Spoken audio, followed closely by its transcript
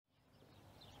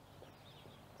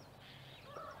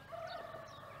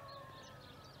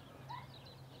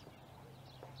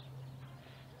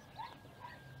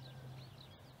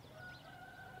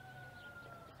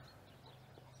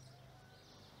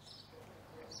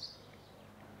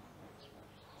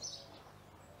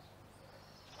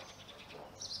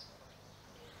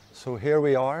So here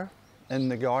we are in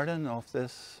the garden of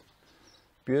this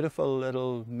beautiful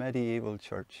little medieval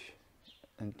church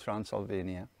in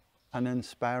Transylvania, an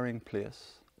inspiring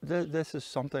place. This is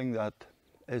something that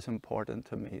is important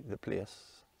to me, the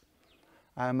place.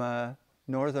 I'm a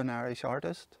Northern Irish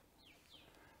artist.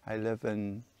 I live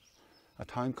in a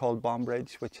town called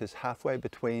Bombridge, which is halfway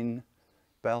between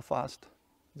Belfast,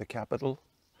 the capital,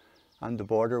 and the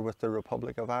border with the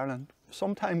Republic of Ireland.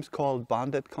 Sometimes called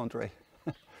Bandit Country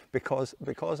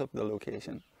because of the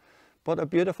location, but a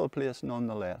beautiful place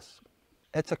nonetheless.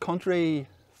 It's a country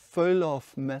full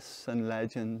of myths and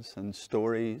legends and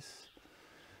stories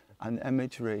and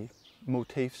imagery,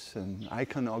 motifs and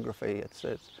iconography.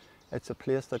 It's a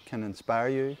place that can inspire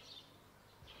you.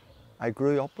 I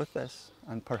grew up with this,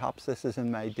 and perhaps this is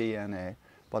in my DNA,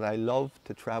 but I love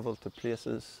to travel to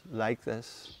places like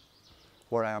this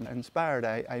where I am inspired.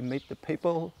 I meet the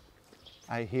people,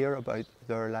 I hear about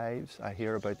their lives, I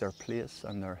hear about their place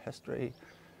and their history,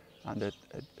 and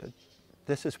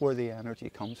this is where the energy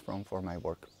comes from for my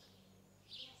work.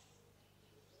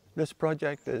 This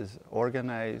project is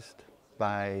organised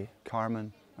by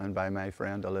Carmen and by my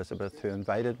friend Elisabeth, who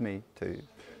invited me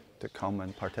to come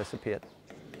and participate.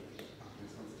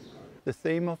 The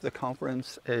theme of the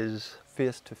conference is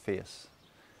face to face.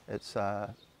 It's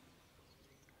a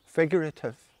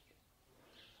figurative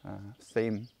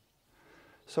theme.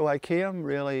 So I came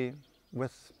really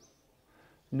with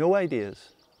no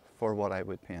ideas for what I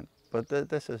would paint, but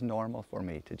this is normal for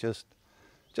me to just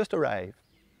arrive.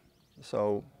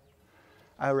 So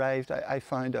I arrived, I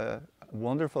found a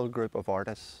wonderful group of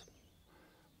artists,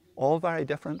 all very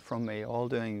different from me, all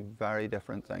doing very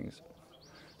different things.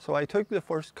 So I took the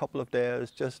first couple of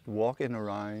days just walking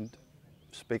around,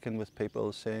 speaking with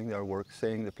people, seeing their work,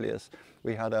 seeing the place.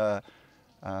 We had a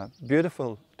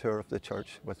beautiful tour of the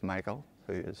church with Michael,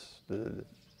 who is the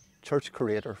church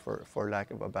curator, for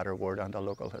lack of a better word, and a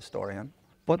local historian.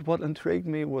 But what intrigued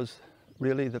me was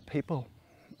really the people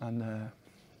and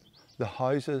the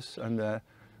houses and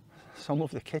some of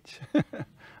the kitsch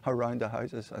around the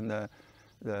houses, and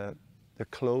the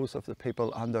clothes of the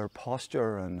people and their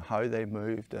posture and how they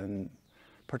moved, and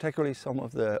particularly some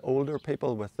of the older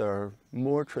people with their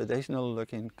more traditional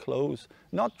looking clothes.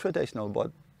 Not traditional,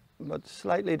 but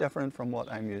slightly different from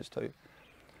what I'm used to.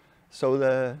 So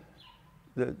the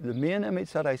main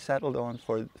image that I settled on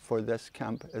for this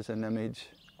camp is an image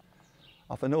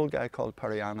of an old guy called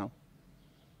Periano.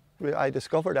 I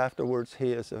discovered afterwards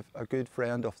he is a good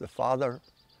friend of the father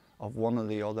of one of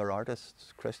the other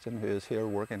artists, Christian, who is here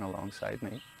working alongside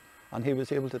me. And he was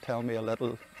able to tell me a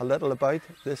little about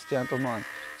this gentleman.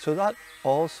 So that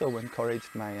also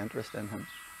encouraged my interest in him.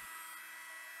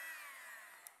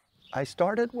 I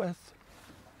started with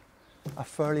a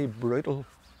fairly brutal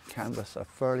canvas, a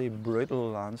fairly brutal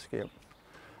landscape.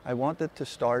 I wanted to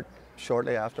start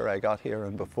shortly after I got here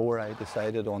and before I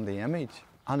decided on the image.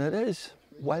 And it is,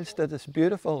 whilst it is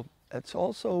beautiful, it's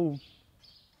also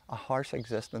a harsh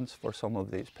existence for some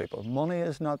of these people. Money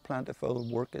is not plentiful,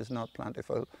 work is not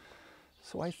plentiful.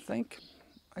 So I think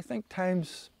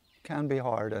times can be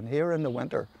hard, and here in the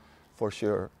winter, for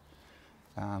sure,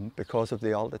 because of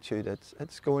the altitude,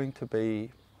 it's going to be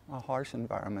a harsh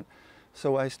environment.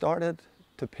 So I started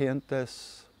to paint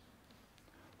this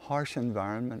harsh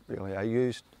environment, really. I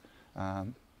used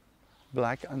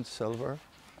black and silver,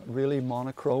 really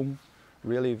monochrome,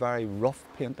 really very rough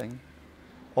painting,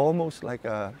 almost like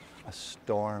a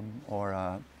storm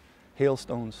or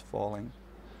hailstones falling.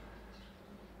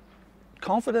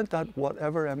 Confident that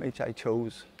whatever image I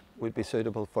chose would be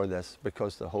suitable for this,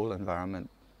 because the whole environment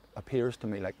appears to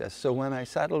me like this. So when I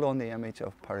settled on the image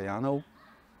of Periano,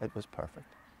 it was perfect.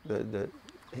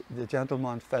 The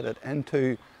gentleman fitted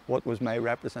into what was my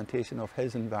representation of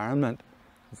his environment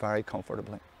very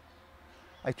comfortably.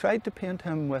 I tried to paint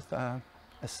him with a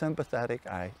sympathetic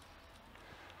eye.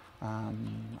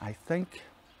 I think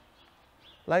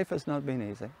life has not been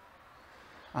easy,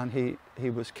 and he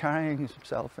was carrying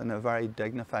himself in a very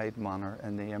dignified manner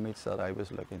in the image that I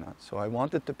was looking at. So I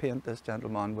wanted to paint this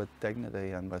gentleman with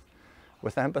dignity and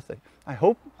with empathy. I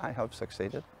hope I have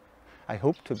succeeded. I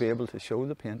hope to be able to show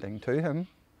the painting to him,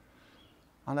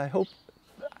 and I hope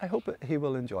he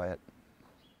will enjoy it.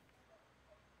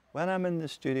 When I'm in the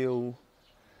studio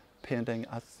painting,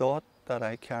 a thought that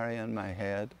I carry in my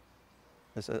head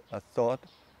is a thought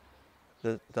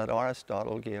that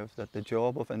Aristotle gave, that the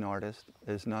job of an artist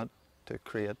is not to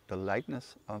create the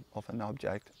likeness of an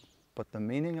object, but the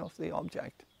meaning of the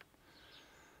object.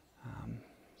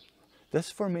 This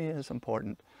for me is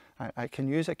important. I can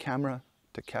use a camera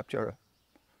to capture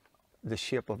the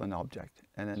shape of an object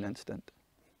in an instant,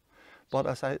 But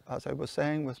as I was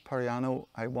saying with Periano,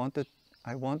 I wanted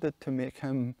to make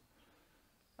him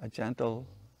a gentle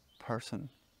person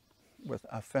with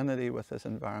affinity with his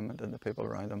environment and the people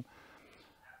around him.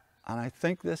 And I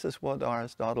think this is what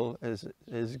Aristotle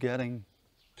is getting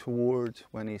towards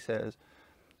when he says,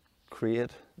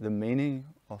 create the meaning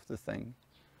of the thing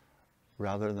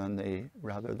rather than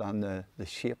the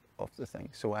shape of the thing.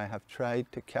 So I have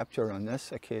tried to capture, on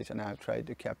this occasion, I have tried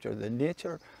to capture the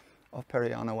nature of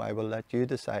Periano. I will let you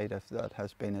decide if that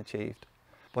has been achieved.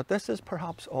 But this is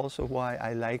perhaps also why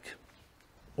I like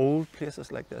old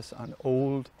places like this and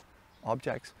old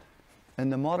objects. In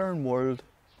the modern world,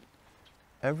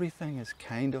 everything is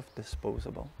kind of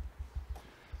disposable.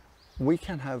 We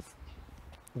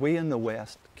in the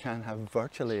West can have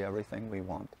virtually everything we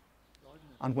want.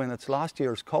 And when it's last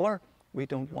year's colour, we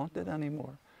don't want it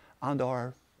anymore. And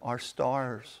our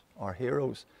stars, our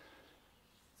heroes,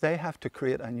 they have to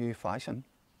create a new fashion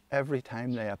every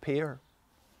time they appear.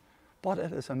 But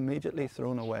it is immediately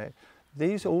thrown away.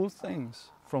 These old things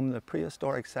from the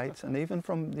prehistoric sites and even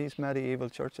from these medieval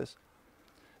churches,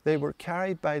 they were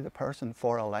carried by the person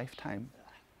for a lifetime.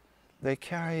 They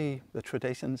carry the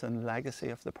traditions and legacy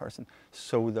of the person,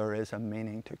 so there is a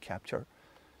meaning to capture.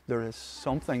 There is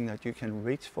something that you can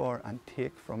reach for and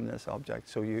take from this object,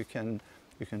 so you can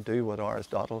do what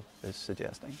Aristotle is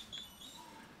suggesting.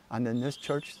 And in this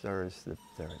church, there is the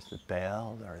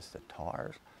bell, there is the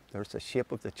towers, there's the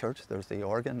shape of the church, there's the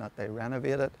organ that they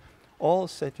renovated, all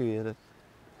situated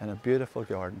in a beautiful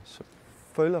garden, so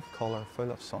full of colour,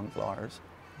 full of sunflowers.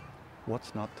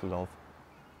 What's not to love?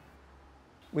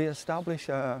 We establish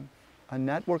a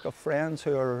network of friends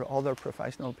who are other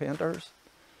professional painters.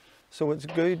 So it's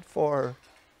good for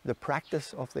the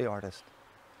practice of the artist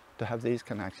to have these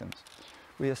connections.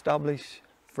 We establish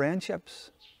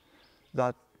friendships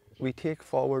that we take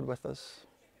forward with us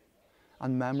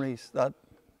and memories that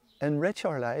enrich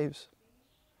our lives.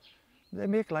 They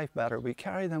make life better. We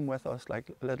carry them with us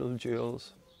like little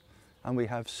jewels, and we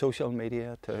have social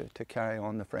media to carry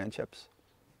on the friendships.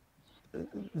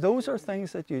 Those are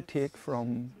things that you take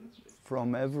from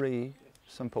every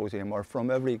symposium or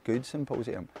from every good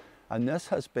symposium. And this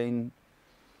has been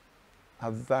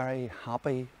a very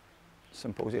happy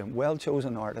symposium.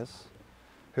 Well-chosen artists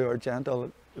who are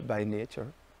gentle by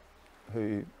nature,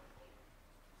 who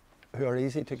are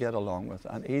easy to get along with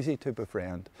and easy to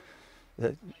befriend.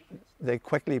 They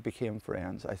quickly became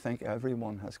friends. I think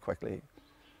everyone has quickly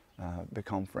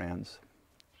become friends.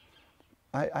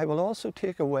 I will also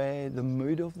take away the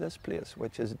mood of this place,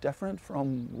 which is different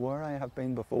from where I have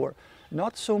been before.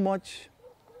 Not so much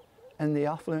in the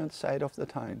affluent side of the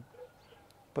town,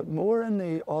 but more in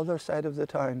the other side of the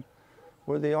town,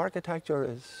 where the architecture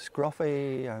is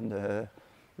scruffy and the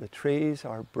trees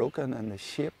are broken in the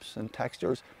shapes and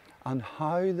textures, and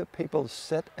how the people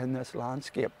sit in this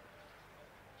landscape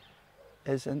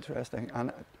is interesting.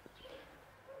 And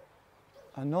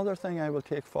another thing I will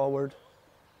take forward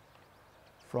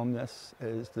from this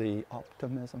is the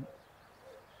optimism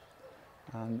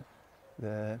and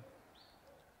the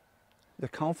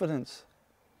confidence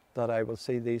that I will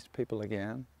see these people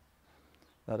again,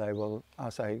 that I will,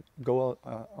 as I go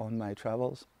on my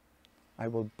travels, I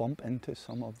will bump into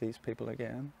some of these people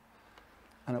again,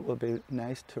 and it will be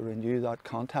nice to renew that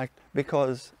contact,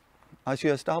 because as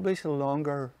you establish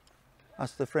longer,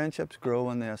 as the friendships grow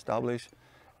and they establish,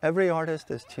 every artist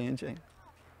is changing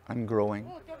and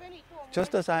growing.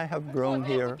 Just as I have grown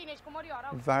here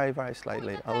very, very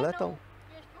slightly, a little,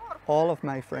 all of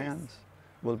my friends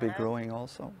will be growing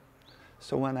also.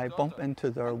 So when I bump into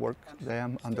their work,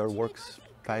 them and their works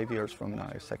 5 years from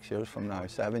now, 6 years from now,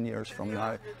 7 years from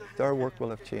now, their work will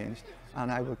have changed,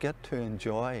 and I will get to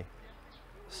enjoy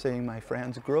seeing my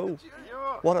friends grow.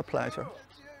 What a pleasure.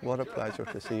 What a pleasure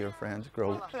to see your friends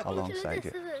grow alongside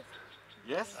you.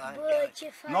 Yes?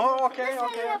 No, okay.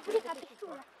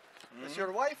 It's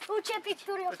your wife?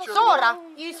 Sora,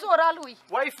 e sora lui.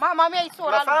 Wife? Mama mea e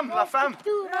sora lui. La femme.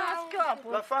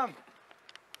 La femme.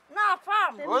 Na,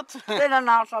 fam! Good. Până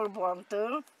n-am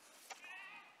salbantă.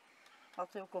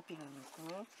 Asta e o copilă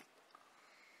mică.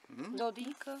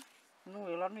 Dodică. Nu,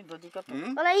 ăla nu-i Dodică.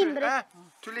 Ăla e Imre.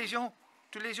 Tous les gens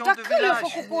Dar de când i-a village,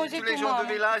 făcut poze tous les cu gens de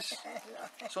mama? village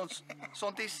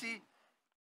sont ici.